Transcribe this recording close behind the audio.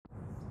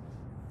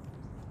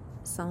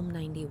Psalm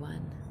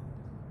 91.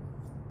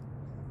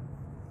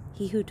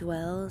 He who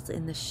dwells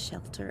in the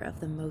shelter of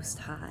the Most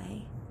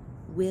High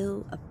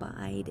will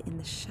abide in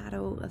the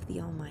shadow of the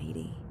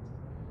Almighty.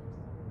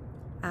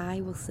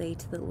 I will say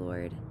to the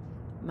Lord,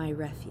 my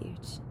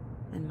refuge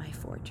and my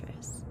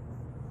fortress,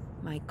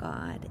 my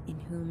God in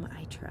whom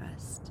I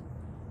trust.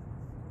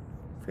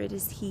 For it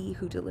is He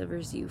who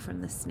delivers you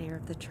from the snare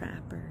of the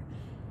trapper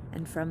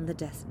and from the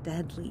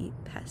deadly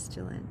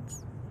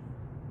pestilence.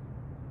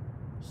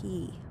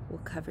 He will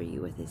cover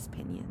you with His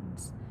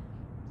pinions,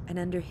 and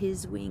under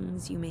His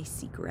wings you may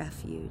seek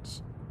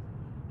refuge.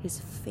 His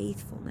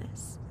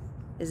faithfulness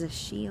is a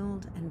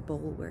shield and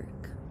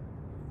bulwark.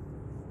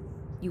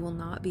 You will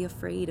not be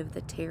afraid of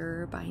the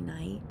terror by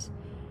night,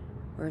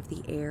 or of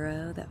the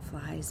arrow that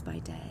flies by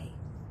day,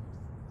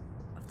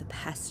 of the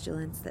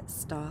pestilence that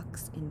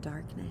stalks in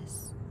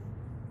darkness,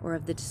 or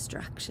of the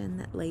destruction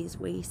that lays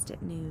waste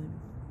at noon.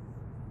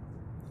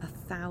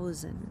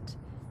 1,000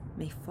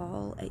 may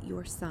fall at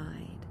your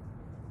side,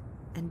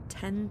 and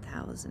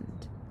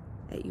 10,000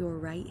 at your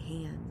right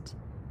hand,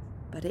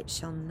 but it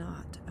shall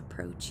not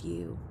approach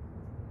you.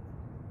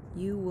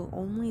 You will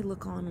only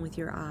look on with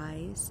your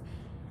eyes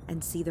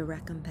and see the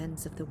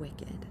recompense of the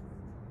wicked.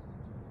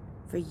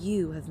 For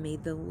you have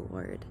made the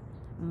Lord,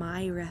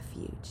 my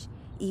refuge,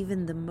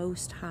 even the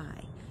Most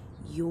High,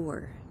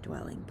 your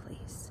dwelling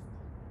place.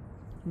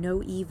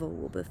 No evil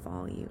will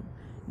befall you,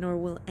 nor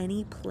will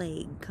any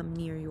plague come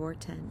near your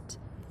tent.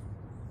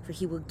 For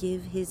He will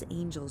give His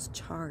angels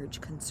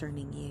charge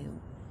concerning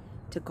you,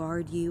 to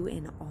guard you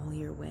in all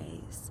your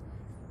ways.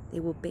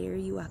 They will bear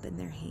you up in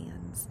their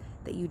hands,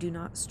 that you do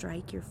not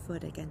strike your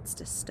foot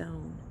against a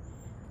stone.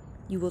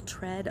 You will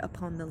tread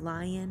upon the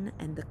lion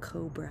and the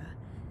cobra,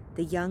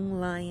 the young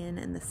lion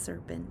and the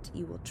serpent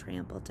you will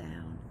trample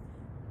down.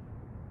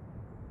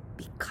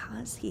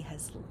 Because He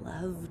has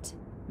loved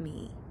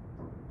me,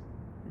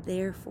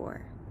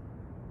 therefore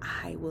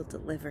I will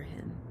deliver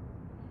him.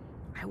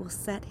 I will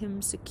set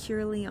him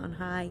securely on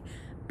high,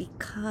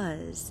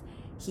 because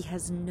he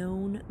has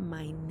known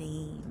my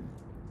name.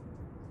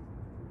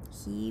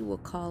 He will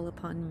call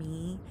upon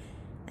me,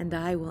 and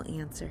I will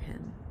answer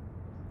him.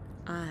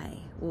 I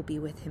will be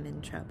with him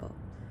in trouble.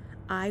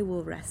 I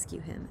will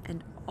rescue him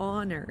and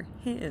honor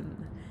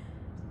him.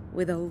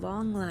 With a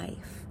long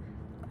life,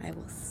 I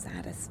will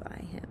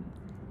satisfy him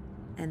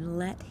and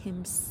let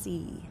him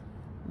see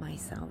my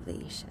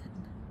salvation.